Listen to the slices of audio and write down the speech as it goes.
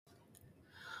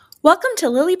Welcome to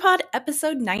LilyPod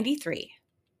episode 93,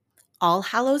 All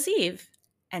Hallows Eve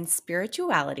and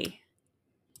Spirituality.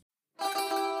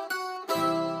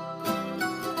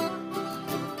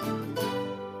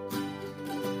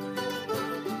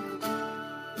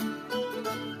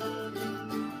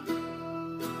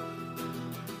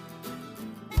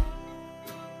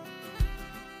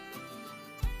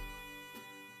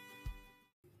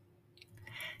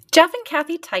 Jeff and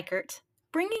Kathy Teichert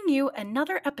bringing you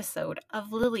another episode of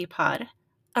LilyPod,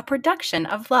 a production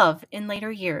of Love in Later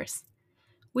Years.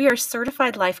 We are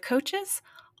certified life coaches,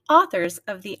 authors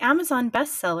of the Amazon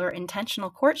bestseller Intentional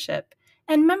Courtship,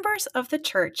 and members of the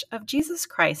Church of Jesus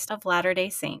Christ of Latter-day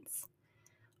Saints.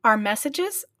 Our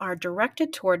messages are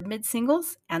directed toward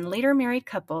mid-singles and later married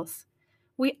couples.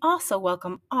 We also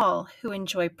welcome all who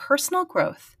enjoy personal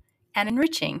growth and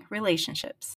enriching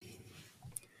relationships.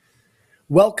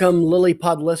 Welcome,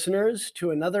 LilyPod listeners,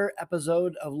 to another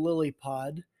episode of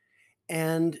LilyPod.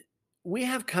 And we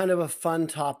have kind of a fun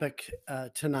topic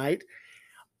tonight.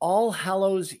 All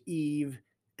Hallows Eve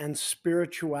and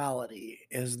Spirituality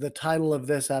is the title of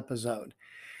this episode.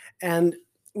 And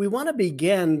we want to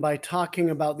begin by talking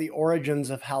about the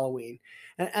origins of Halloween.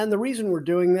 And the reason we're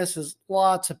doing this is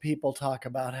lots of people talk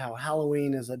about how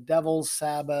Halloween is a devil's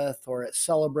Sabbath or it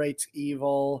celebrates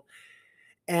evil.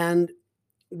 And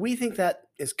we think that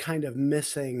is kind of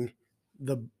missing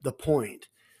the point.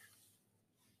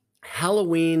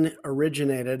 Halloween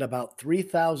originated about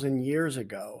 3,000 years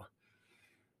ago,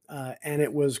 and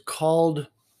it was called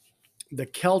the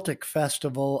Celtic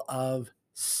festival of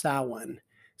Samhain.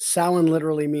 Samhain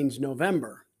literally means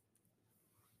November.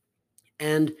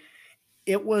 And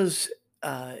it was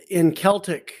in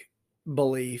Celtic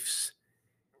beliefs,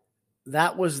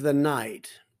 that was the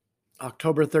night,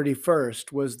 October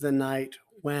 31st was the night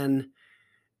when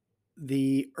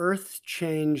the earth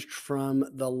changed from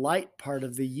the light part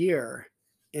of the year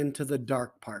into the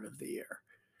dark part of the year.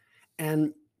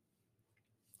 And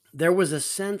there was a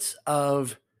sense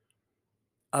of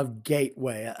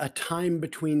gateway, a time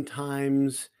between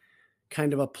times,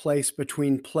 kind of a place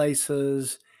between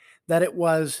places, that it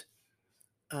was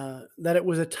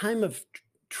a time of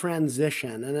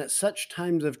transition. And at such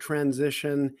times of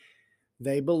transition,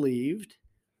 they believed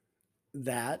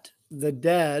that the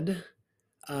dead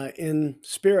in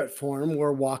spirit form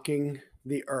were walking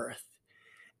the earth.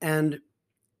 And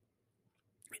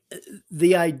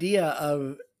the idea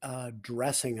of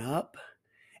dressing up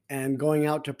and going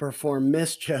out to perform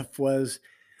mischief was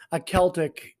a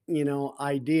Celtic,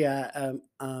 idea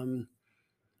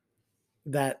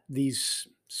that these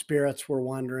spirits were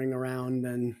wandering around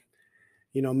and,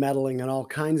 meddling in all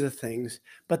kinds of things.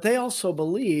 But they also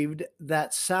believed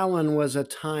that Samhain was a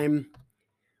time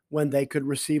when they could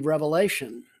receive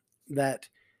revelation, that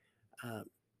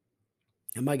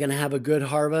am I going to have a good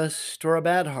harvest or a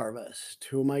bad harvest?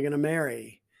 Who am I going to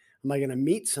marry? Am I going to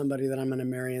meet somebody that I'm going to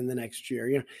marry in the next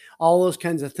year? All those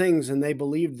kinds of things. And they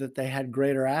believed that they had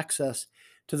greater access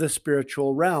to the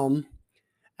spiritual realm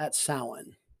at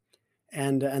Samhain,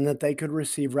 and that they could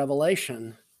receive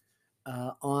revelation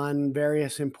on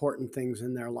various important things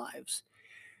in their lives.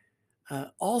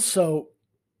 Also,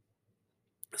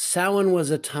 Samhain was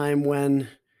a time when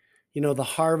the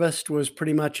harvest was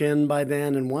pretty much in by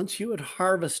then. And once you had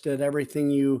harvested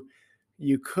everything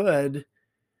you could,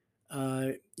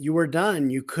 you were done.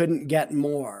 You couldn't get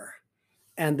more.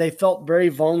 And they felt very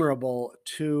vulnerable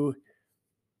to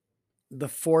the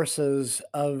forces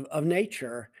of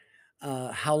nature.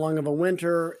 How long of a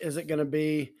winter is it going to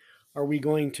be? Are we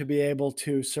going to be able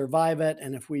to survive it?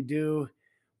 And if we do,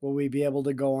 will we be able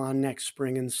to go on next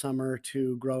spring and summer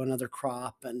to grow another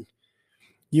crop? And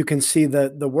you can see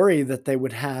the worry that they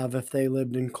would have if they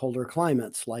lived in colder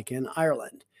climates like in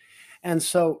Ireland. And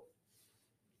so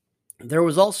there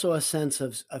was also a sense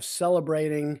of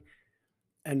celebrating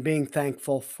and being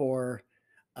thankful for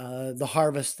the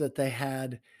harvest that they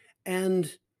had,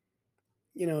 and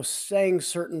saying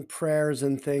certain prayers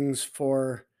and things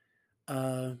for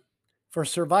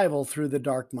survival through the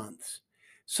dark months.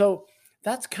 So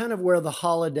that's kind of where the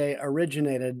holiday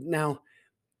originated. Now,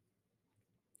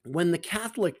 when the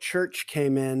Catholic Church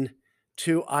came in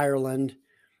to Ireland,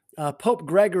 Pope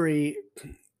Gregory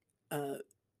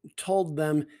told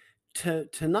them to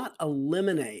not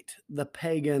eliminate the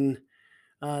pagan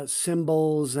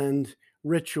symbols and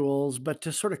rituals, but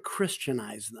to sort of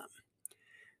Christianize them.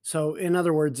 So, in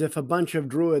other words, if a bunch of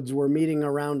Druids were meeting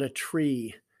around a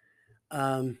tree,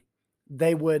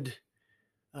 they would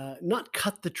not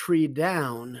cut the tree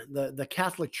down. The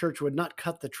Catholic Church would not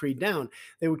cut the tree down.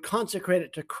 They would consecrate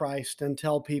it to Christ and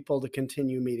tell people to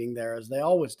continue meeting there as they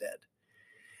always did.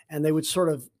 And they would sort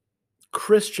of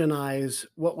Christianize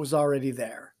what was already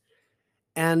there.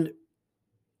 And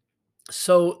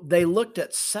so they looked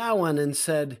at Samhain and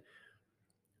said,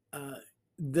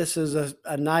 this is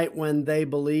a night when they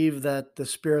believe that the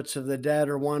spirits of the dead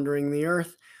are wandering the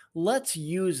earth. Let's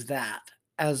use that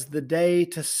as the day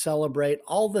to celebrate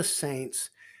all the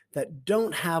saints that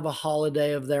don't have a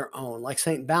holiday of their own, like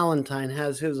St. Valentine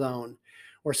has his own,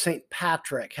 or St.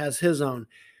 Patrick has his own.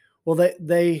 Well,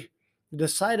 they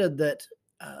decided that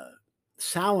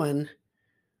Samhain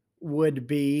would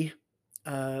be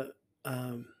All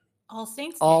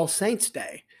Saints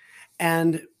Day,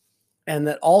 and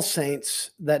that all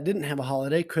saints that didn't have a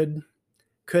holiday could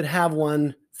have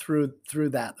one through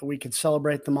that we could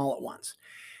celebrate them all at once.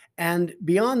 And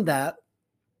beyond that,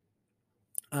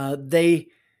 they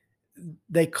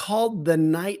called the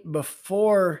night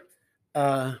before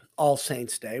All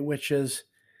Saints Day, which is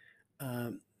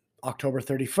October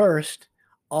 31st,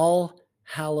 All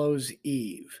Hallows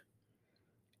Eve.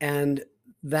 And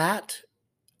that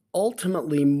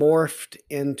ultimately morphed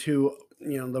into,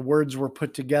 the words were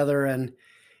put together and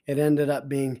it ended up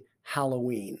being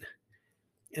Halloween.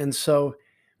 And so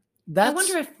I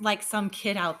wonder if like some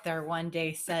kid out there one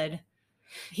day said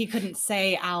he couldn't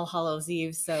say All Hallows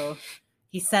Eve, so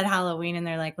he said Halloween, and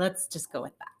they're like, let's just go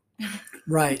with that.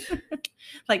 Right.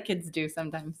 Like kids do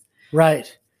sometimes.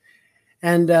 Right.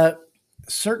 And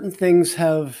certain things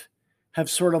have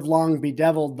sort of long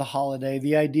bedeviled the holiday.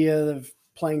 The idea of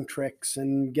playing tricks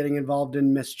and getting involved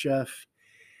in mischief.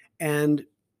 And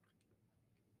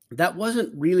that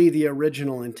wasn't really the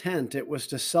original intent. It was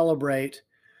to celebrate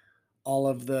all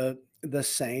of the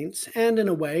saints and in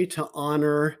a way to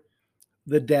honor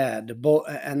the dead.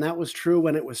 And that was true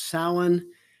when it was Samhain,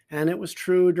 and it was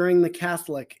true during the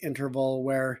Catholic interval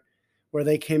where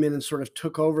they came in and sort of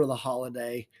took over the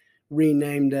holiday,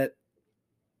 renamed it.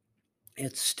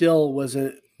 It still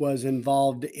was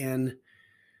involved in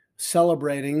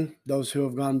celebrating those who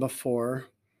have gone before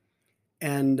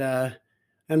and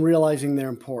realizing their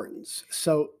importance.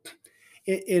 So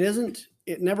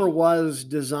it never was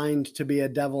designed to be a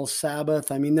devil's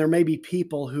Sabbath. I mean, there may be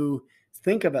people who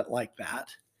think of it like that.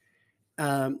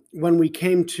 When we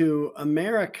came to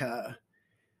America,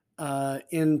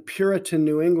 in Puritan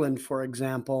New England, for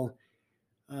example,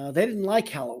 they didn't like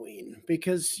Halloween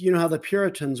because you know how the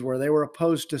Puritans were. They were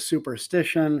opposed to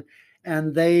superstition,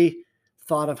 and they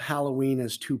thought of Halloween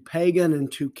as too pagan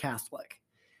and too Catholic.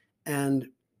 And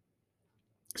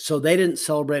so they didn't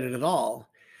celebrate it at all.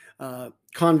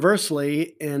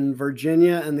 Conversely, in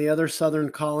Virginia and the other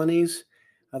southern colonies,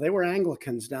 they were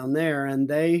Anglicans down there, and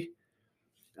they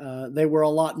were a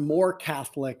lot more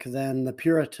Catholic than the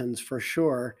Puritans for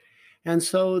sure. And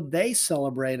so they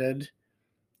celebrated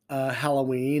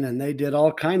Halloween, and they did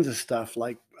all kinds of stuff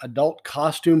like adult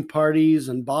costume parties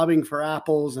and bobbing for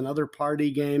apples and other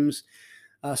party games,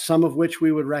 some of which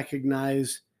we would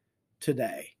recognize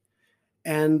today.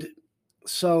 And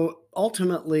so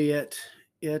ultimately it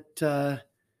took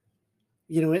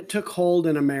hold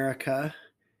in America,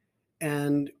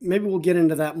 and maybe we'll get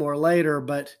into that more later,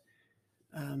 but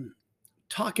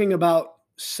talking about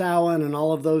Samhain and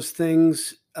all of those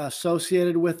things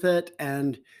associated with it,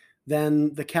 and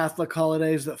then the Catholic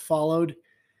holidays that followed,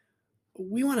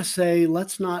 we want to say,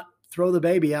 let's not throw the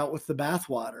baby out with the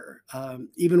bathwater,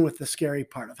 even with the scary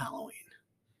part of Halloween.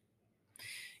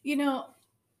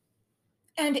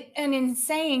 And in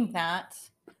saying that,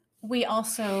 we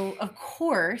also, of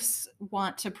course,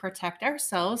 want to protect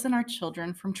ourselves and our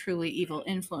children from truly evil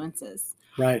influences.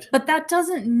 Right. But that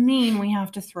doesn't mean we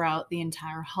have to throw out the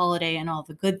entire holiday and all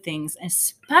the good things,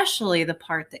 especially the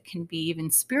part that can be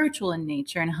even spiritual in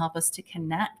nature and help us to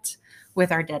connect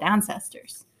with our dead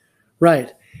ancestors.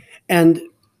 Right. And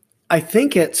I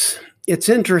think it's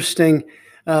interesting.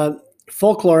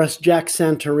 Folklorist Jack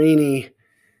Santorini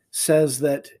says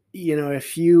that,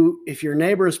 if your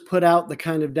neighbors put out the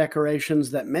kind of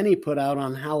decorations that many put out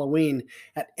on Halloween,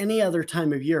 at any other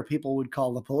time of year, people would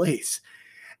call the police.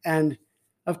 And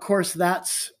of course,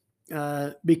 that's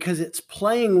because it's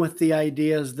playing with the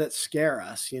ideas that scare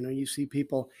us. You see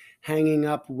people hanging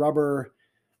up rubber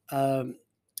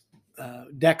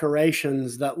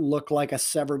decorations that look like a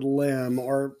severed limb,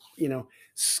 or,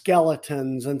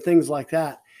 skeletons and things like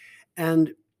that.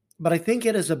 But I think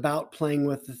it is about playing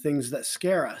with the things that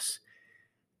scare us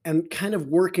and kind of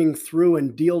working through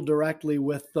and deal directly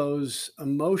with those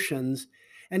emotions,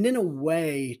 and in a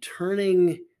way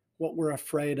turning what we're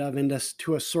afraid of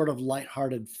into a sort of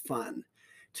lighthearted fun,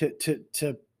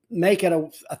 to make it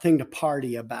a thing to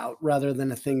party about rather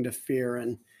than a thing to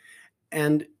fear.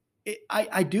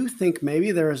 I do think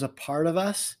maybe there is a part of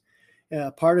us,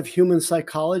 a part of human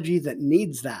psychology that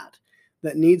needs that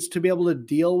that needs to be able to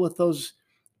deal with those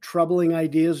troubling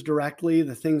ideas directly,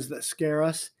 the things that scare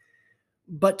us,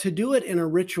 but to do it in a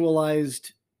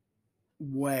ritualized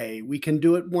way. We can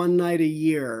do it one night a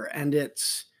year, and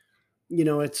it's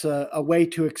a way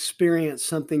to experience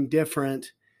something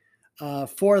different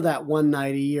for that one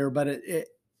night a year. But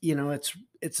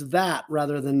it's that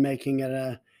rather than making it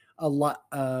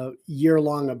a year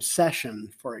long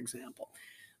obsession, for example.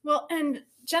 Well, and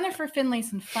Jennifer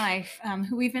Finlayson Fife,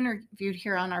 who we've interviewed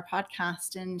here on our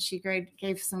podcast, and she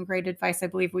gave some great advice. I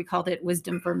believe we called it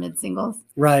Wisdom for Mid-Singles.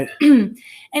 Right.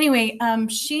 Anyway,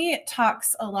 she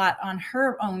talks a lot on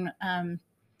her own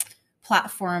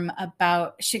platform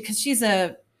about because she's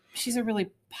a really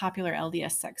popular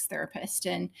LDS sex therapist,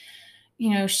 and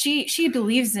she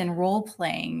believes in role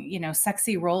playing,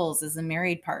 sexy roles as a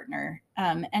married partner,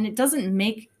 and it doesn't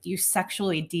make you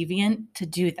sexually deviant to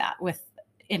do that within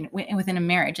a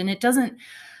marriage, and it doesn't.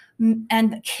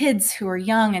 And kids who are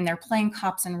young and they're playing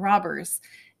cops and robbers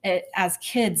as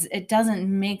kids, it doesn't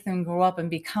make them grow up and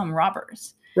become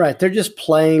robbers. Right. They're just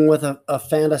playing with a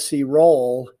fantasy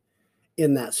role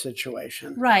in that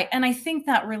situation. Right. And I think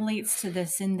that relates to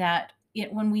this in that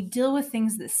when we deal with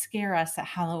things that scare us at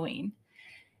Halloween,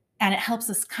 and it helps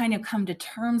us kind of come to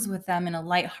terms with them in a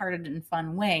lighthearted and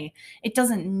fun way, it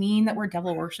doesn't mean that we're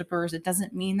devil worshipers. It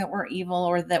doesn't mean that we're evil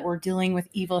or that we're dealing with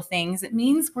evil things. It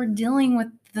means we're dealing with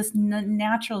this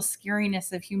natural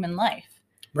scariness of human life.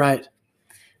 Right.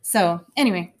 So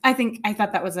anyway, I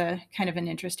thought that was a kind of an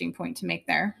interesting point to make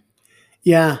there.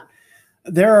 Yeah.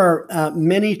 There are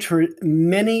many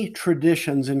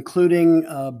traditions, including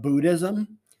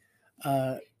Buddhism.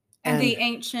 And the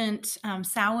ancient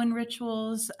Samhain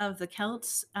rituals of the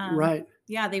Celts. Right.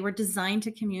 Yeah, they were designed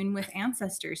to commune with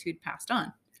ancestors who'd passed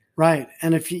on. Right.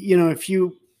 And if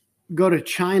you go to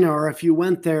China, or if you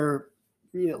went there,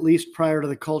 at least prior to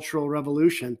the Cultural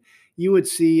Revolution, you would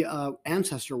see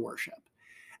ancestor worship.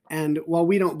 And while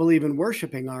we don't believe in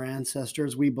worshiping our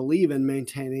ancestors, we believe in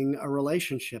maintaining a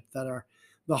relationship that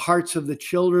the hearts of the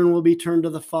children will be turned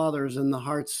to the fathers and the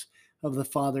hearts of the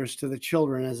fathers to the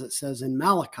children, as it says in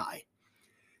Malachi.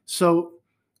 So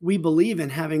we believe in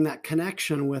having that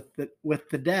connection with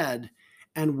the dead,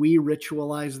 and we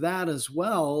ritualize that as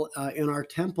well in our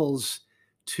temples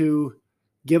to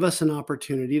give us an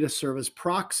opportunity to serve as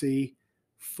proxy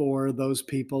for those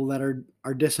people that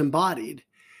are disembodied.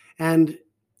 And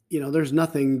there's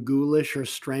nothing ghoulish or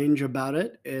strange about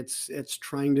it. It's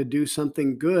trying to do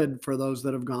something good for those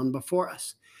that have gone before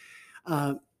us.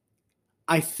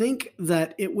 I think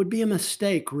that it would be a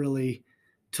mistake, really,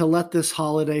 to let this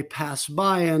holiday pass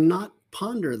by and not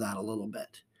ponder that a little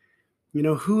bit.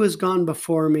 Who has gone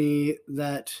before me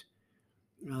that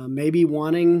may be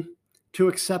wanting to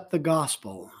accept the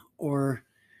gospel, or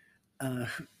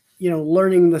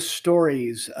learning the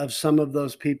stories of some of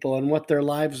those people and what their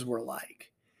lives were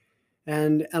like.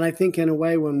 And I think in a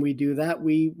way, when we do that,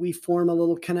 we form a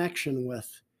little connection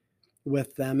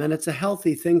with them, and it's a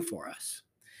healthy thing for us.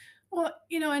 Well,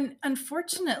 and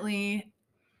unfortunately,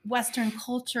 Western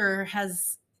culture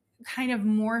has kind of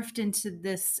morphed into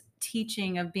this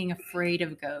teaching of being afraid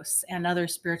of ghosts and other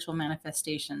spiritual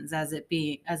manifestations as it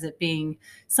being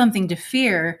something to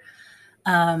fear.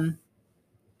 And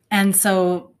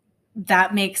so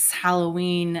that makes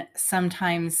Halloween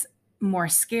sometimes more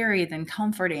scary than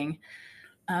comforting.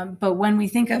 But when we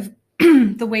think of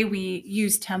the way we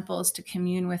use temples to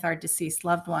commune with our deceased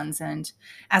loved ones and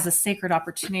as a sacred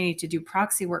opportunity to do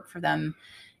proxy work for them,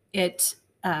 it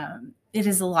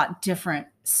is a lot different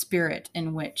spirit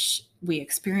in which we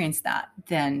experience that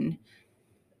than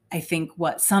I think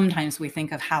what sometimes we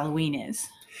think of Halloween is.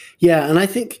 Yeah, and I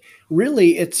think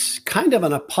really it's kind of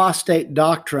an apostate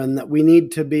doctrine that we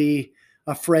need to be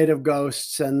afraid of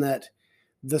ghosts and that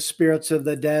the spirits of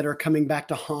the dead are coming back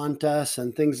to haunt us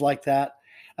and things like that.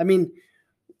 I mean,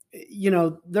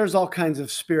 there's all kinds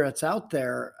of spirits out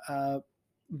there,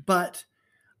 but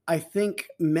I think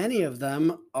many of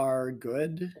them are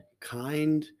good,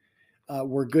 kind,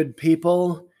 were good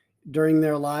people during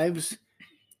their lives.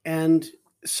 And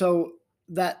so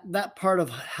that part of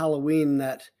Halloween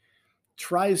that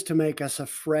tries to make us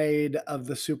afraid of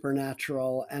the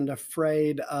supernatural and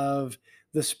afraid of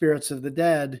the spirits of the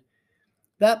dead,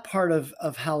 that part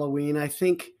of Halloween, I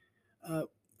think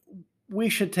we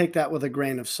should take that with a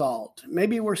grain of salt.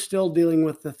 Maybe we're still dealing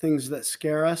with the things that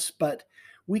scare us, but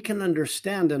we can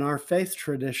understand in our faith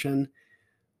tradition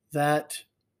that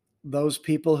those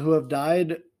people who have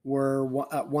died were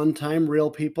at one time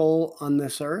real people on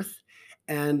this earth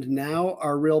and now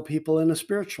are real people in a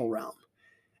spiritual realm,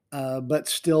 but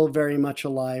still very much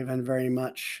alive and very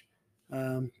much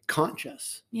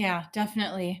conscious. Yeah,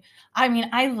 definitely. I mean,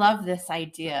 I love this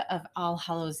idea of All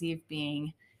Hallows Eve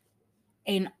being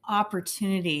an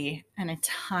opportunity and a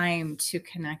time to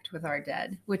connect with our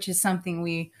dead, which is something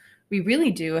we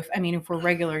really do. If we're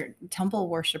regular temple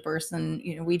worshipers, and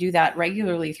we do that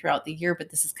regularly throughout the year, but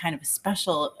this is kind of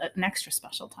an extra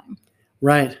special time.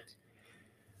 Right.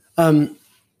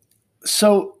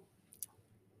 So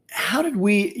how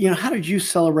did you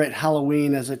celebrate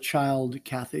Halloween as a child,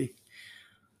 Kathy?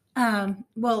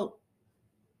 Well,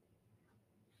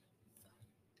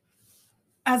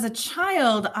 as a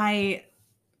child, I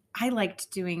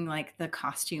liked doing like the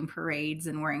costume parades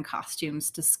and wearing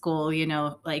costumes to school,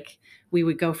 like we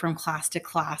would go from class to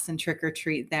class and trick or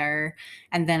treat there.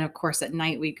 And then, of course, at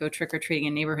night we'd go trick or treating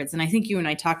in neighborhoods. And I think you and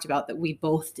I talked about that we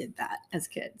both did that as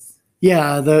kids.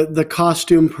 Yeah, the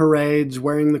costume parades,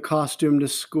 wearing the costume to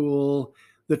school,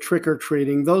 the trick or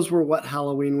treating, those were what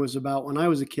Halloween was about when I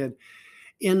was a kid.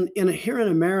 Here in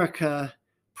America,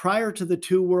 prior to the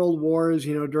two world wars,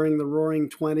 during the Roaring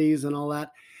 '20s and all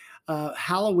that,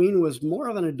 Halloween was more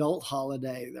of an adult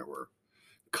holiday. There were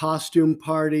costume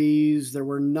parties, there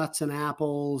were nuts and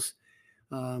apples,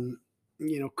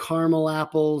 caramel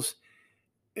apples,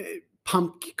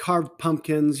 carved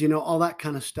pumpkins, all that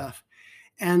kind of stuff.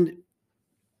 And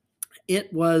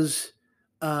it was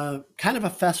kind of a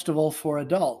festival for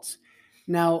adults.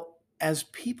 Now, as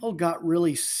people got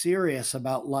really serious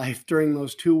about life during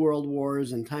those two world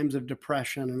wars and times of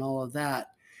depression and all of that,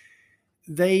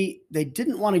 they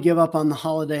didn't want to give up on the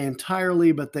holiday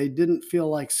entirely, but they didn't feel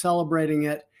like celebrating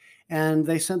it, and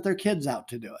they sent their kids out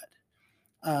to do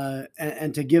it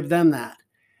and to give them that.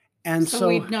 And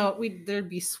so there'd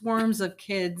be swarms of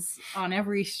kids on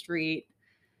every street,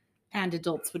 and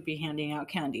adults would be handing out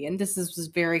candy. And this was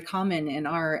very common in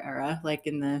our era, like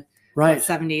in the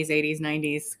 70s, 80s,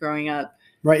 90s, growing up.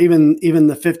 Right. Even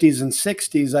the 50s and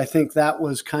 60s, I think that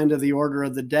was kind of the order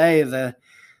of the day. The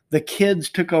kids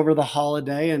took over the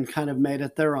holiday and kind of made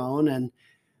it their own.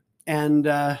 And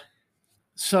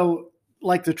so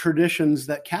like the traditions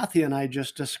that Kathy and I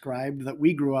just described that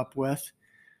we grew up with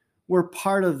were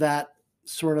part of that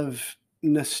sort of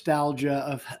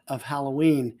nostalgia of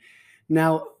Halloween.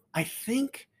 Now, I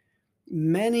think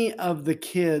many of the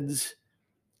kids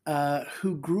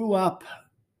who grew up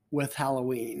with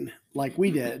Halloween, like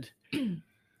we did,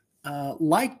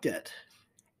 liked it.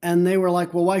 And they were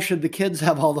like, well, why should the kids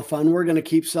have all the fun? We're going to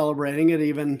keep celebrating it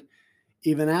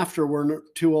even after we're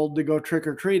too old to go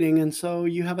trick-or-treating. And so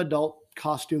you have adult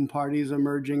costume parties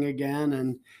emerging again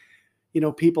and,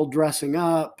 people dressing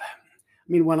up. I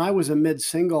mean, when I was a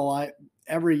mid-single,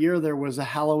 every year there was a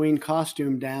Halloween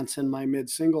costume dance in my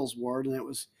mid-singles ward, and it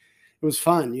was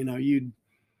fun. You'd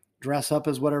dress up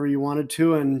as whatever you wanted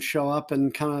to and show up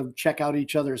and kind of check out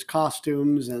each other's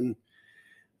costumes, and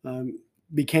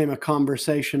became a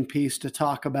conversation piece to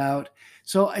talk about.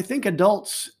 So I think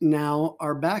adults now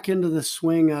are back into the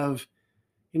swing of,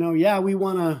 yeah, we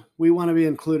want to be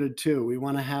included too. We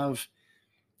want to have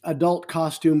adult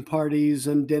costume parties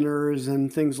and dinners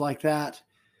and things like that.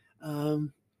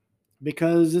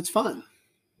 Because it's fun.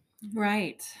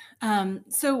 Right.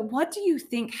 So what do you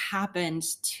think happened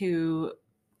to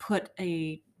put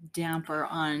a damper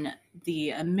on the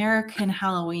American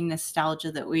Halloween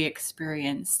nostalgia that we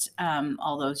experienced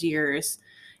all those years?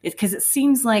 Because it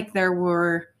seems like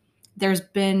there's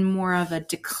been more of a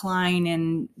decline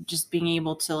in just being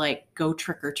able to like go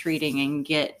trick-or-treating and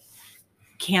get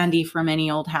candy from any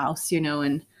old house,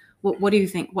 and what do you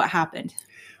think? What happened?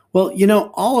 Well,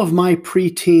 all of my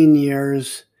preteen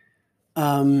years,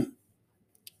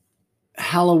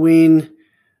 Halloween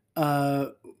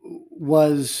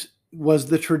was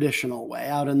the traditional way,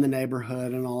 out in the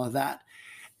neighborhood and all of that.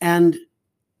 And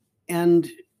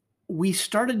we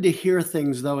started to hear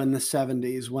things, though, in the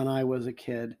 70s when I was a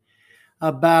kid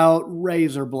about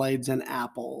razor blades and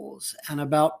apples and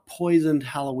about poisoned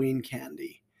Halloween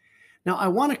candy. Now, I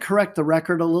want to correct the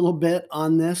record a little bit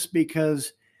on this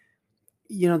because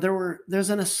there's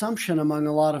an assumption among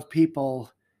a lot of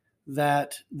people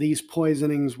that these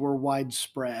poisonings were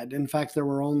widespread. In fact, there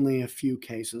were only a few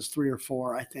cases, 3 or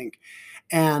 4, I think.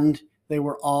 And they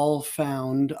were all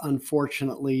found,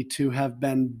 unfortunately, to have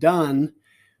been done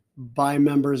by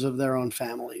members of their own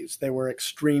families. They were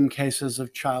extreme cases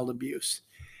of child abuse.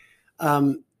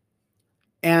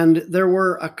 And there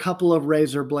were a couple of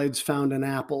razor blades found in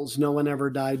apples. No one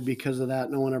ever died because of that.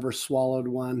 No one ever swallowed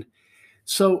one.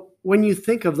 So when you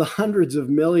think of the hundreds of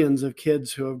millions of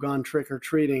kids who have gone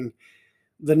trick-or-treating,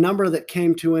 the number that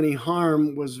came to any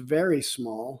harm was very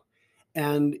small.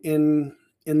 And in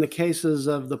the cases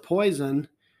of the poison,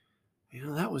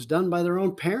 that was done by their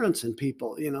own parents and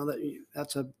people.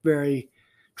 That's a very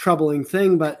troubling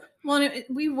thing. But Well,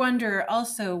 we wonder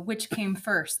also which came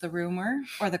first, the rumor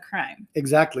or the crime.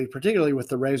 exactly, particularly with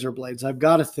the razor blades, I've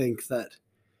got to think that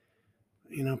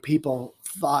people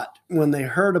thought when they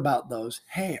heard about those,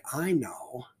 hey, I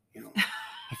know,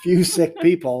 a few sick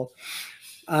people.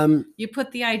 You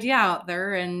put the idea out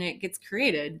there and it gets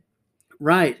created.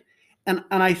 Right. And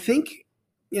I think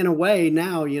in a way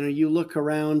now, you look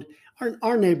around,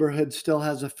 our neighborhood still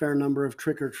has a fair number of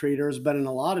trick-or-treaters, but in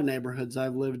a lot of neighborhoods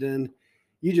I've lived in,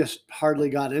 you just hardly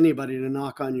got anybody to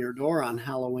knock on your door on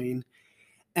Halloween.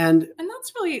 And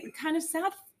that's really kind of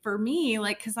sad for me,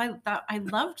 like, because I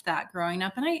loved that growing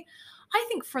up. And I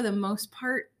think for the most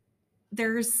part,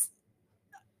 there's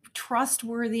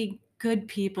trustworthy, good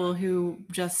people who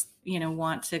just,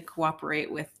 want to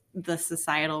cooperate with the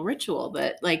societal ritual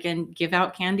and give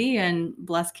out candy and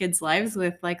bless kids' lives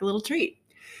with like a little treat.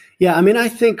 yeah, I mean, I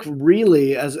think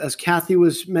really, as Kathy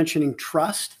was mentioning,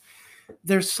 trust,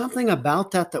 there's something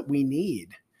about that we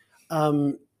need.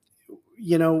 It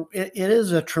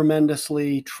is a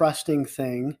tremendously trusting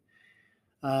thing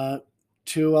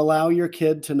to allow your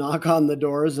kid to knock on the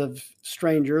doors of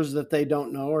strangers that they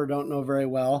don't know or don't know very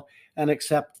well and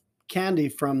accept candy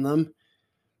from them.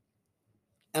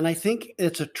 And I think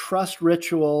it's a trust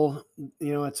ritual,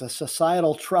 it's a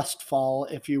societal trust fall,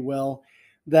 if you will,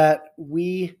 that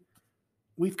we've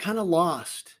kind of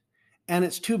lost. And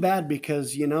it's too bad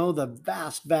because, the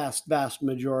vast, vast, vast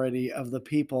majority of the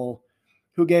people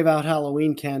who gave out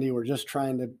Halloween candy were just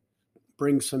trying to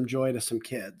bring some joy to some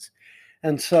kids.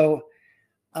 And so,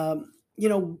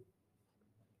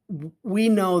 we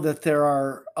know that there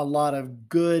are a lot of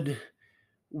good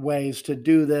ways to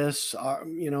do this.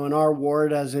 In our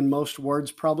ward, as in most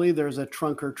wards, probably there's a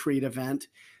trunk or treat event.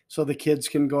 So the kids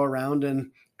can go around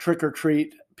and trick or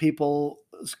treat people's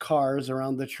cars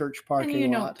around the church parking lot. And you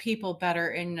know people better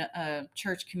in a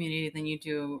church community than you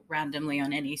do randomly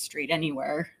on any street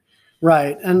anywhere.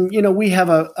 Right. And, we have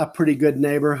a pretty good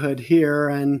neighborhood here,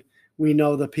 and we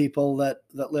know the people that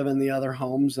live in the other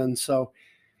homes. And so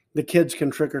the kids can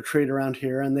trick or treat around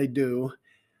here, and they do.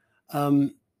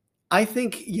 I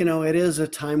think, it is a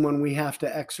time when we have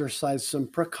to exercise some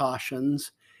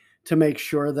precautions to make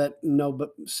sure that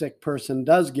no sick person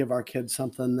does give our kids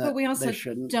something that but we also they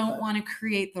shouldn't. Don't want to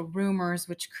create the rumors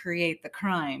which create the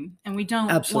crime. And we don't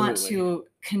Absolutely. Want to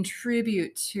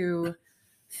contribute to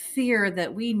fear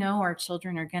that we know our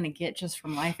children are going to get just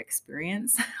from life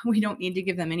experience. We don't need to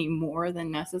give them any more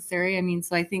than necessary. I mean,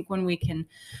 so I think when we can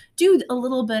do a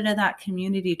little bit of that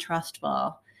community trust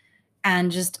fall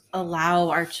and just allow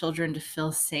our children to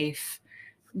feel safe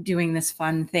doing this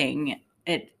fun thing,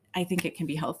 I think it can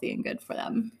be healthy and good for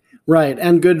them. Right.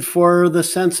 And good for the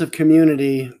sense of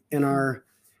community in our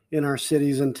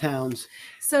cities and towns.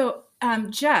 So,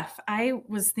 Jeff, I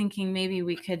was thinking maybe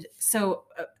we could,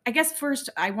 I guess first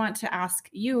I want to ask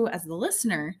you as the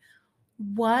listener,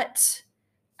 what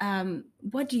do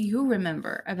you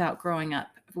remember about growing up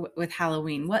with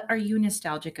Halloween? What are you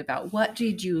nostalgic about? What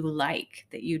did you like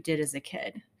that you did as a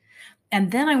kid?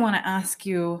 And then I want to ask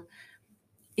you,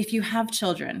 if you have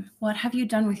children, what have you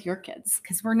done with your kids?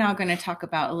 Because we're now going to talk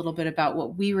about a little bit about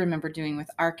what we remember doing with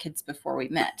our kids before we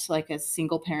met, like as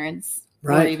single parents,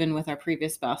 right, or even with our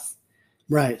previous spouse.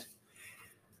 Right.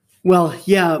 Well,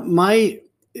 yeah, my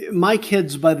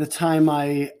kids, by the time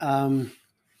I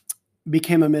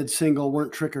became a mid-single,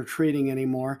 weren't trick-or-treating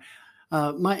anymore.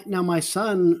 My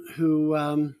son,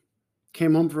 who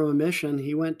came home from a mission,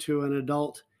 he went to an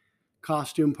adult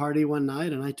costume party one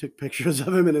night, and I took pictures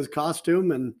of him in his costume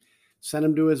and sent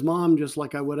him to his mom, just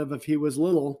like I would have if he was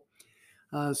little.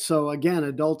 So again,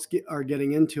 adults are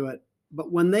getting into it.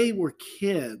 But when they were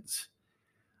kids,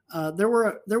 there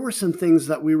were some things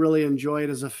that we really enjoyed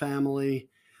as a family.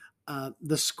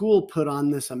 The school put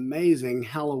on this amazing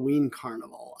Halloween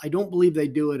carnival. I don't believe they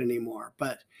do it anymore,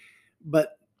 but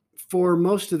for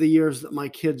most of the years that my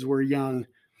kids were young,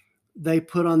 they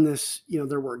put on this,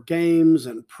 there were games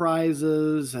and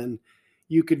prizes, and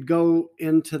you could go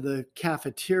into the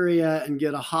cafeteria and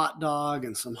get a hot dog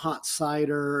and some hot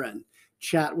cider and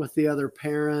chat with the other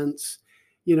parents.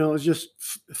 It was just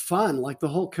fun. Like the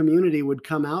whole community would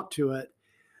come out to it.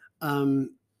 And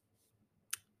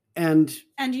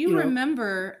you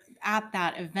remember at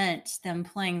that event them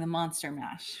playing the Monster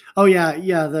Mash. Oh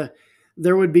yeah.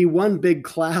 There would be one big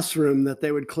classroom that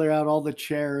they would clear out all the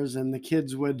chairs, and the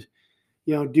kids would,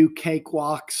 do cake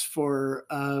walks for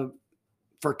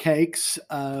cakes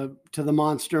to the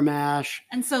Monster Mash.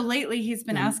 And so lately he's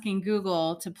been asking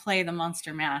Google to play the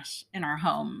Monster Mash in our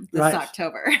home this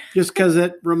October. Just because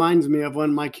it reminds me of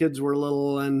when my kids were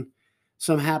little, and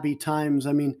some happy times.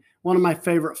 I mean, one of my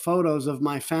favorite photos of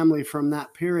my family from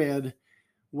that period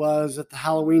was at the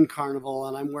Halloween carnival,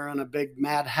 and I'm wearing a big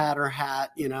Mad Hatter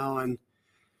hat, and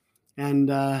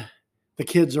the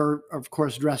kids are, of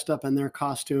course, dressed up in their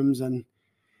costumes, and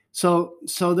so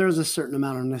there's a certain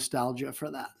amount of nostalgia for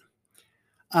that.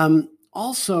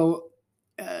 Also,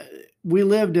 we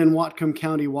lived in Whatcom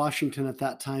County, Washington at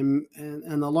that time,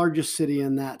 and the largest city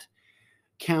in that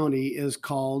county is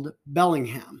called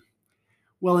Bellingham.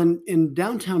 Well, in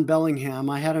downtown Bellingham,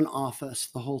 I had an office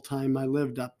the whole time I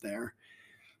lived up there.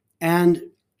 And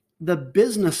the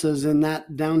businesses in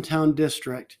that downtown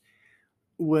district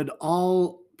would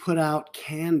all put out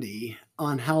candy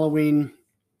on Halloween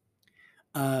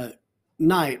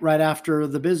night right after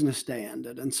the business day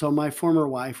ended. And so my former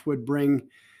wife would bring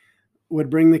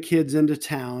the kids into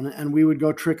town, and we would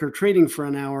go trick-or-treating for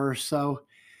an hour or so.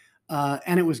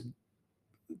 And it was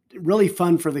really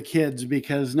fun for the kids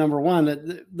because, number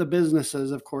one, the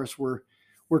businesses, of course, were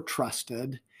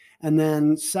trusted. And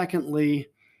then secondly,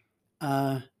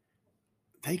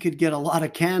 they could get a lot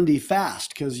of candy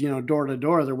fast because, door to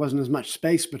door, there wasn't as much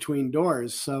space between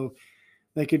doors. So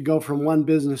they could go from one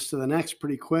business to the next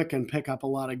pretty quick and pick up a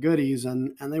lot of goodies.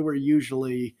 And they were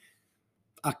usually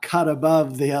a cut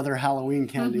above the other Halloween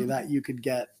candy that you could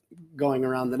get going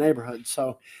around the neighborhood.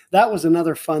 So that was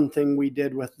another fun thing we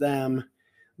did with them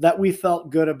that we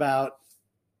felt good about,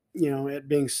 it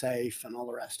being safe and all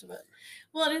the rest of it.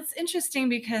 Well, and it's interesting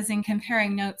because in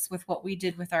comparing notes with what we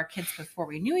did with our kids before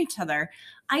we knew each other,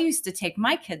 I used to take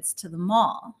my kids to the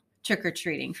mall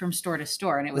trick-or-treating from store to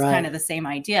store, and it was kind of the same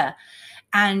idea.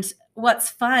 And what's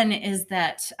fun is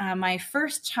that my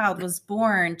first child was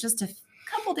born just a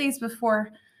couple days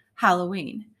before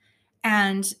Halloween.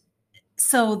 And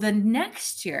so the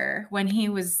next year, when he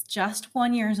was just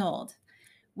 1 year old,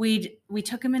 we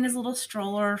took him in his little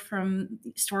stroller from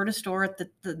store to store at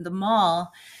the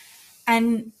mall.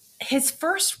 And his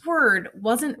first word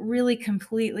wasn't really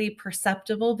completely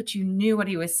perceptible, but you knew what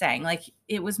he was saying. Like,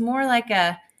 it was more like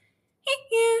a,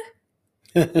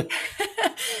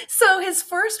 so his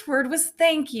first word was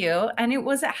thank you. And it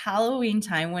was at Halloween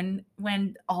time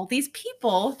when all these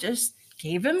people just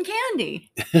gave him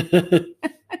candy.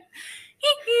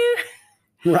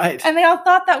 Right. And they all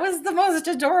thought that was the most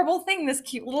adorable thing this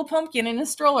cute little pumpkin in a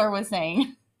stroller was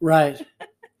saying. Right.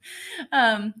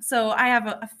 So I have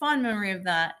a fond memory of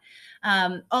that.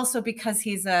 Also because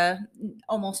he's a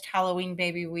almost Halloween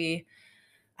baby,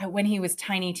 when he was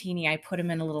tiny teeny, I put him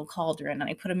in a little cauldron and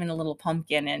I put him in a little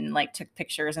pumpkin and took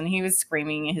pictures, and he was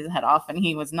screaming his head off and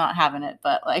he was not having it.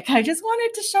 But I just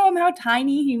wanted to show him how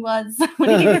tiny he was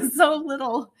when he was so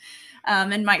little.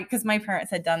 And because my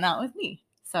parents had done that with me.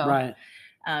 So right.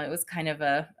 It was kind of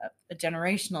a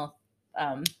generational,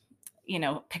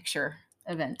 picture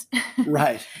event.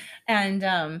 Right.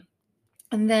 And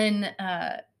then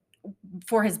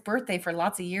for his birthday, for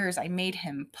lots of years, I made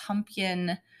him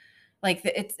pumpkin.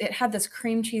 It had this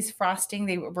cream cheese frosting.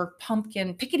 They were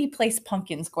pickety place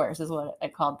pumpkin squares is what I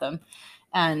called them.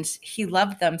 And he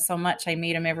loved them so much. I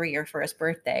made him every year for his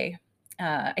birthday.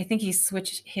 I think he's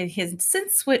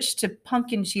since switched to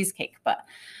pumpkin cheesecake, but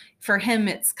for him,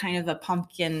 it's kind of a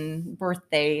pumpkin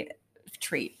birthday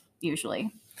treat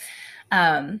usually.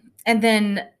 And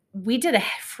then we did a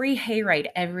free hayride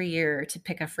every year to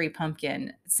pick a free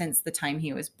pumpkin since the time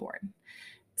he was born.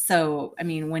 So, I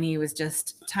mean, when he was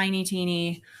just tiny,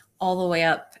 teeny, all the way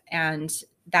up. And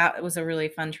that was a really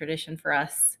fun tradition for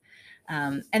us.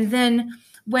 And then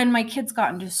when my kids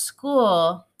got into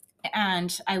school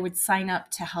and I would sign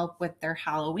up to help with their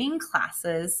Halloween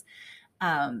classes,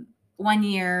 1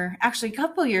 year, actually a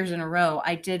couple years in a row,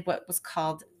 I did what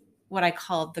I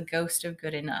called the Ghost of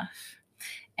Good Enough.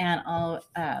 And I'll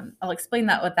explain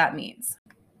what that means.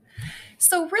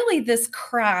 So really this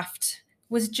craft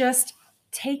was just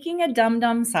taking a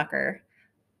dum-dum sucker,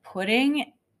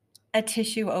 putting a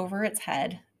tissue over its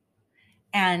head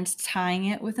and tying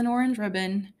it with an orange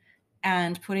ribbon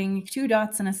and putting 2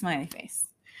 dots and a smiley face.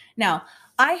 Now,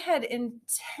 I had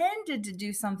intended to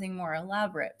do something more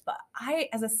elaborate, but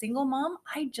as a single mom,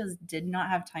 I just did not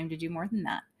have time to do more than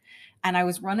that. And I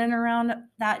was running around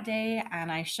that day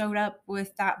and I showed up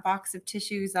with that box of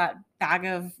tissues, that bag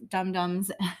of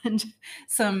dum-dums and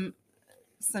some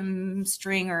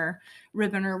string or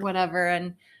ribbon or whatever.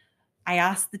 And I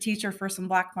asked the teacher for some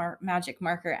black magic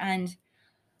marker. And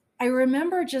I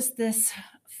remember just this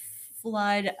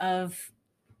flood of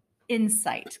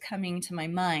insight coming to my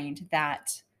mind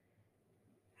that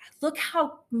look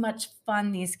how much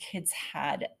fun these kids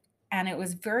had. And it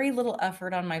was very little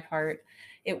effort on my part.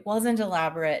 It wasn't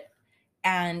elaborate.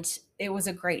 And it was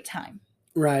a great time.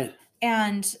 Right.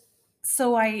 And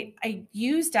So I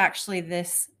used actually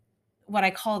this, what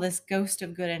I call this ghost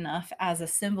of good enough, as a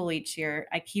symbol each year.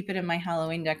 I keep it in my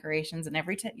Halloween decorations, and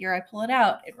every year I pull it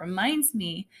out, it reminds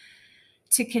me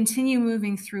to continue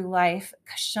moving through life,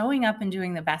 showing up and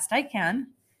doing the best I can,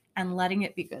 and letting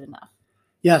it be good enough.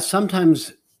 Yeah,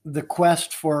 sometimes the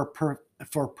quest for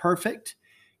perfect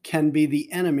can be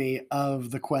the enemy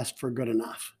of the quest for good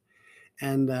enough.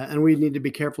 And we need to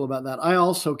be careful about that. I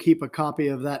also keep a copy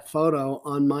of that photo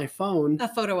on my phone. A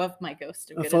photo of my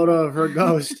ghost. A photo of her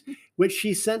ghost, which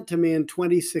she sent to me in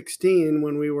 2016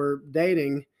 when we were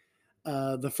dating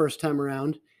the first time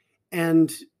around.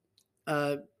 And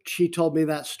she told me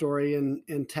that story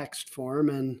in text form,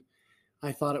 and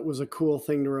I thought it was a cool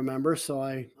thing to remember. So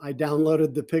I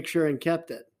downloaded the picture and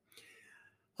kept it.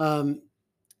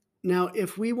 Now,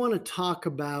 if we want to talk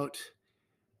about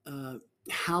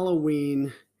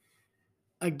Halloween,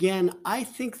 again, I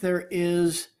think there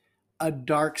is a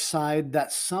dark side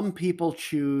that some people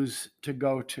choose to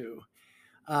go to.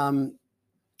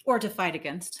 Or to fight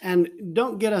against. And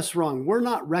don't get us wrong, we're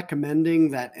not recommending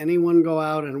that anyone go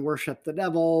out and worship the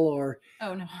devil or.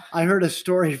 Oh, no. I heard a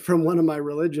story from one of my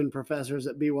religion professors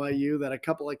at BYU that a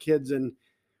couple of kids in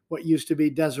what used to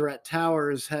be Deseret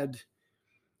Towers had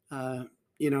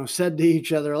said to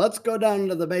each other, let's go down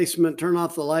to the basement, turn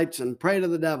off the lights, and pray to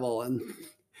the devil. And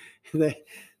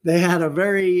they had a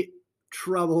very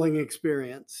troubling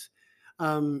experience.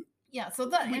 Yeah, so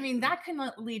that, I mean, that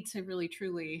can lead to really,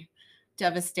 truly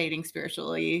devastating,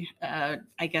 spiritually,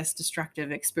 I guess,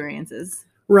 destructive experiences.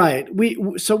 Right.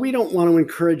 So we don't want to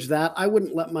encourage that. I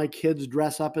wouldn't let my kids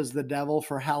dress up as the devil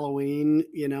for Halloween,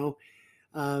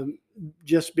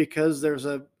 just because there's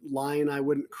a line I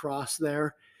wouldn't cross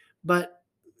there.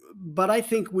 But I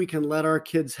think we can let our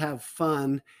kids have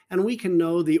fun, and we can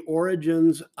know the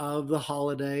origins of the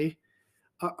holiday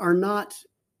are not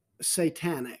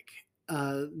satanic.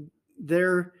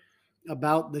 They're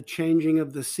about the changing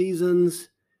of the seasons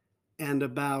and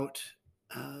about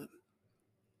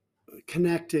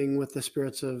connecting with the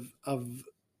spirits of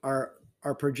our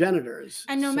progenitors.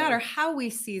 And no matter how we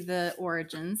see the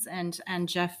origins, and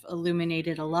Jeff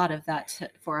illuminated a lot of that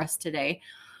for us today,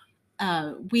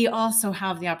 we also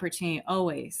have the opportunity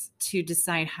always to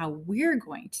decide how we're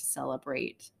going to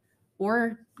celebrate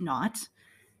or not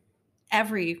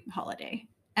every holiday.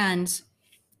 And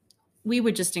we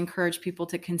would just encourage people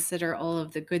to consider all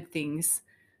of the good things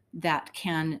that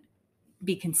can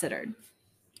be considered.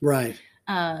 Right.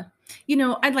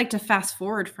 I'd like to fast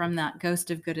forward from that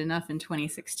ghost of good enough in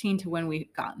 2016 to when we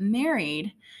got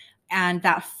married. And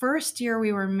that first year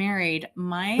we were married,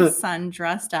 my son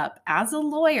dressed up as a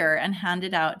lawyer and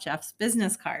handed out Jeff's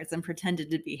business cards and pretended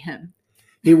to be him.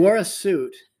 He wore a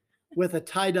suit with a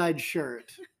tie-dyed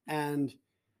shirt, and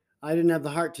I didn't have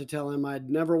the heart to tell him I'd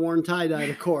never worn tie-dye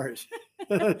to court.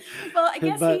 Well, I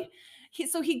guess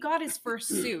he got his first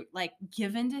suit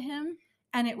given to him,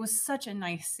 and it was such a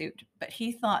nice suit, but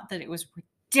he thought that it was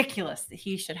ridiculous that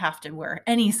he should have to wear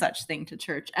any such thing to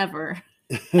church ever.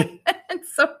 And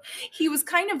so he was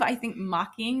kind of, I think,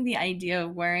 mocking the idea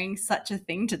of wearing such a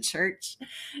thing to church,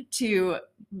 to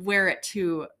wear it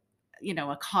to,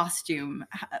 a costumed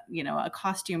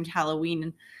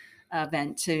Halloween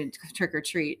event to trick or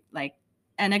treat.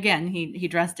 And again, he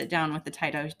dressed it down with the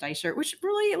tie-dye shirt, which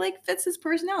really fits his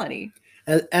personality.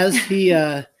 As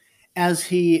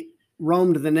he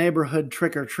roamed the neighborhood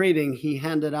trick-or-treating, he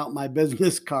handed out my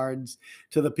business cards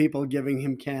to the people giving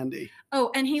him candy.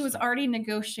 Oh, and he was already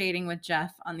negotiating with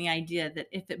Jeff on the idea that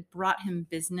if it brought him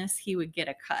business, he would get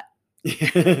a cut.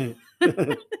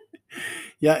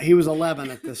 Yeah, he was 11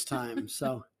 at this time,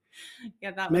 so yeah,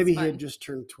 that was maybe fun. He had just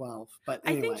turned 12. But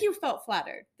anyway. I think you felt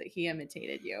flattered that he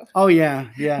imitated you. Oh, yeah.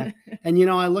 And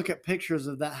I look at pictures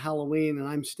of that Halloween, and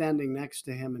I'm standing next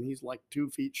to him, and he's like 2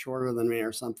 feet shorter than me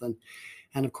or something.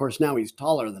 And of course, now he's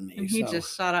taller than me. And he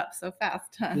just shot up so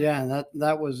fast, huh? Yeah,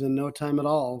 that was in no time at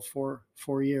all for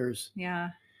 4 years.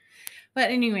 Yeah. But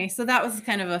anyway, so that was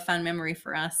kind of a fun memory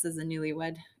for us as a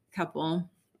newlywed couple.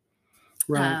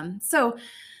 Right.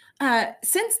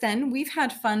 Since then, we've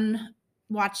had fun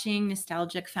watching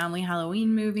nostalgic family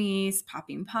Halloween movies,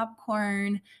 popping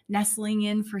popcorn, nestling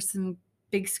in for some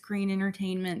big screen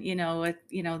entertainment, with,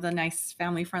 the nice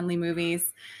family-friendly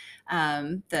movies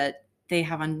that they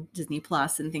have on Disney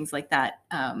Plus and things like that.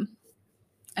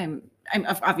 I'm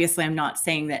obviously I'm not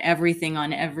saying that everything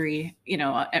on every,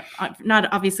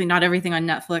 not everything on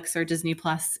Netflix or Disney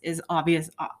Plus is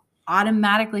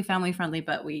automatically family friendly,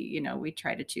 but we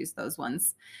try to choose those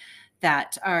ones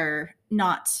that are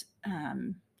not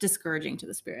discouraging to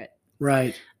the spirit.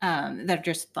 Right. They're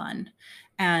just fun.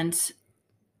 And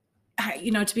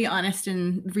To be honest,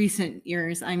 in recent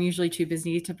years, I'm usually too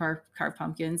busy to carve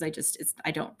pumpkins. I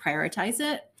don't prioritize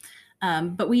it.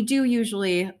 But we do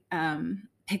usually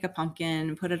pick a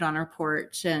pumpkin, put it on our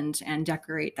porch, and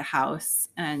decorate the house.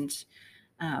 And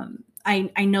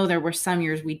I know there were some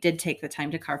years we did take the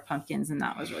time to carve pumpkins, and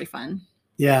that was really fun.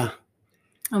 Yeah.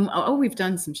 We've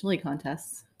done some chili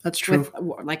contests. That's true. With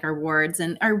like our wards,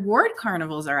 and our ward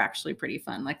carnivals are actually pretty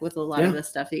fun. Like with a lot of the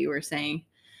stuff that you were saying.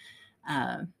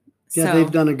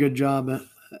 They've done a good job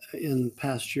in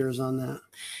past years on that.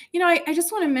 I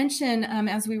just want to mention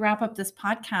as we wrap up this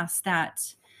podcast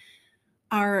that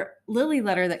our Lily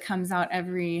letter that comes out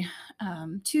every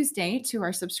Tuesday to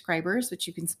our subscribers, which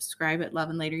you can subscribe at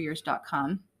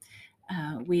loveandlateryears.com.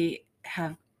 We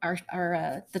have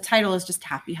our the title is just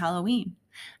Happy Halloween.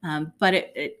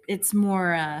 But it's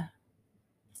more, I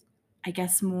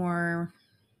guess more,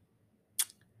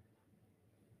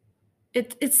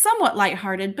 it's somewhat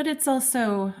lighthearted, but it's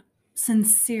also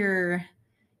sincere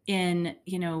in,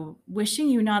 wishing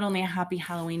you not only a happy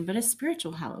Halloween, but a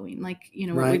spiritual Halloween, like,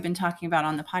 what we've been talking about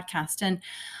on the podcast. And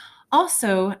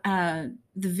also the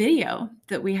video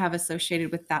that we have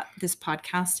associated with this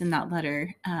podcast and that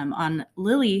letter on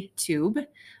LilyTube,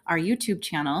 our YouTube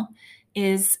channel,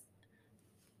 it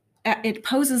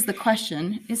poses the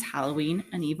question, is Halloween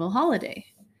an evil holiday?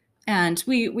 And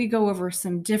we go over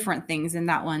some different things in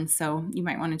that one, so you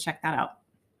might want to check that out.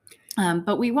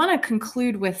 But we want to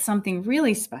conclude with something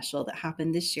really special that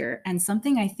happened this year, and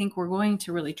something I think we're going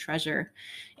to really treasure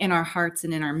in our hearts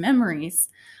and in our memories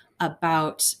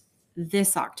about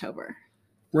this October.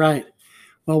 Right.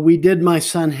 Well, we did my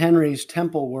son Henry's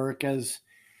temple work. As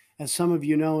some of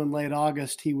you know, in late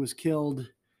August, he was killed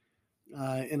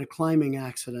in a climbing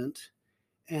accident.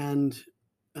 And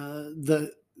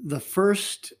the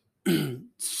first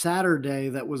Saturday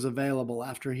that was available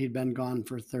after he'd been gone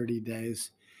for 30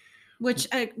 days. Which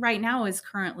right now is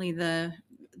currently the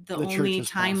only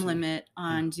time limit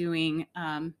on doing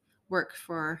work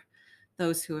for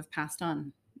those who have passed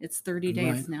on. It's 30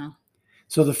 days now.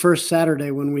 So the first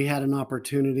Saturday when we had an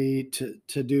opportunity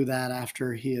to do that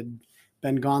after he had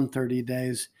been gone 30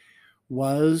 days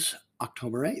was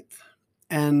October 8th.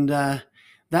 And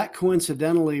that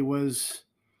coincidentally was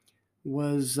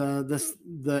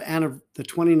the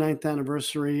 29th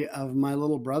anniversary of my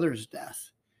little brother's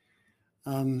death.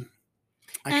 When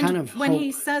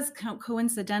he says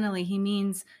coincidentally, he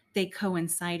means they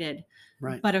coincided.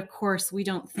 Right. But of course, we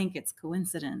don't think it's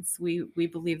coincidence. We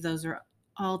believe those are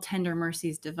all tender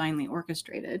mercies divinely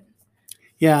orchestrated.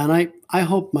 Yeah, and I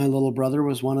hope my little brother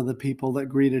was one of the people that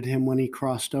greeted him when he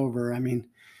crossed over. I mean,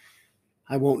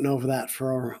 I won't know that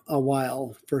for a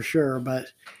while for sure, but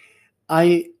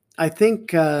I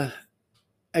think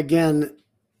again,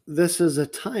 this is a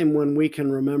time when we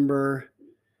can remember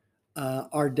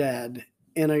our dead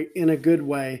in a good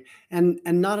way, and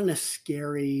not in a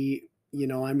scary,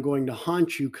 I'm going to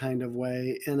haunt you kind of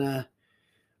way.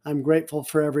 I'm grateful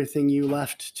for everything you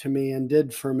left to me and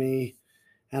did for me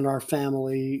and our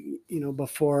family,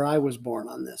 before I was born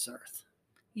on this earth.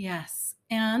 Yes,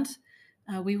 and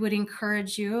we would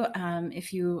encourage you,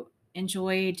 if you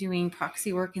enjoy doing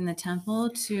proxy work in the temple,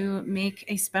 to make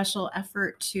a special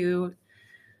effort to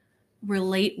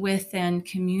relate with and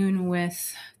commune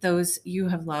with those you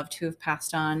have loved who have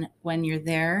passed on when you're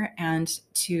there, and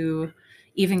to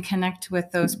even connect with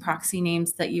those proxy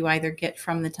names that you either get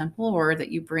from the temple or that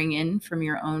you bring in from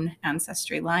your own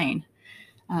ancestry line.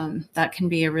 That can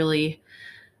be a really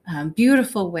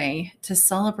beautiful way to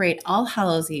celebrate All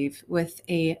Hallows Eve with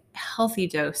a healthy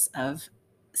dose of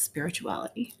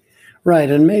spirituality. Right,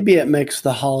 and maybe it makes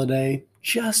the holiday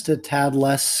just a tad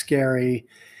less scary.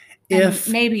 And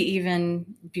maybe even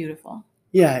beautiful.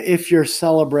 Yeah, if you're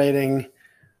celebrating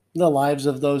the lives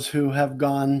of those who have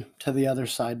gone to the other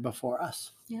side before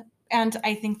us. Yep. And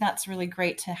I think that's really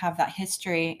great to have that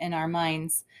history in our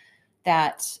minds,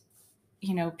 that,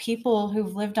 people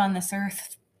who've lived on this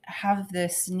earth have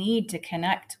this need to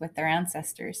connect with their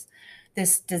ancestors,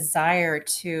 this desire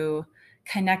to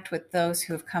connect with those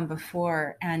who have come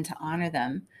before and to honor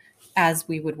them as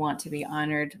we would want to be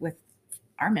honored with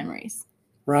our memories.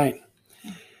 Right.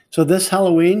 So this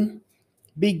Halloween,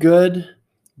 be good,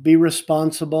 be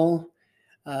responsible,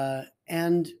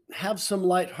 and have some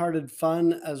lighthearted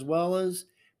fun, as well as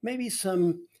maybe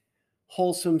some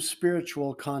wholesome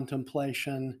spiritual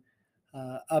contemplation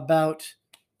about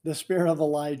the spirit of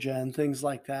Elijah and things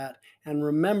like that. And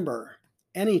remember,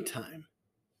 anytime,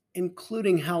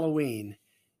 including Halloween,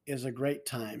 is a great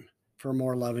time for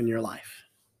more love in your life.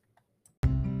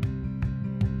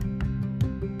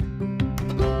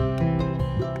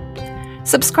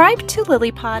 Subscribe to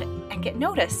LilyPod and and get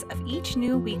notice of each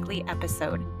new weekly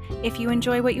episode. If you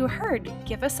enjoy what you heard,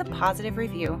 give us a positive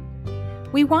review.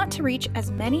 We want to reach as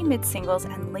many mid-singles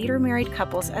and later married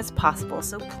couples as possible,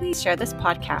 so please share this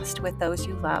podcast with those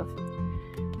you love.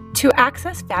 To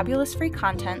access fabulous free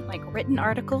content like written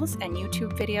articles and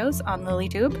YouTube videos on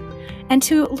LilyTube, and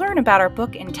to learn about our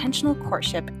book Intentional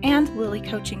Courtship and Lily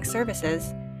Coaching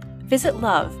Services, visit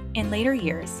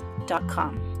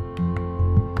loveinlateryears.com.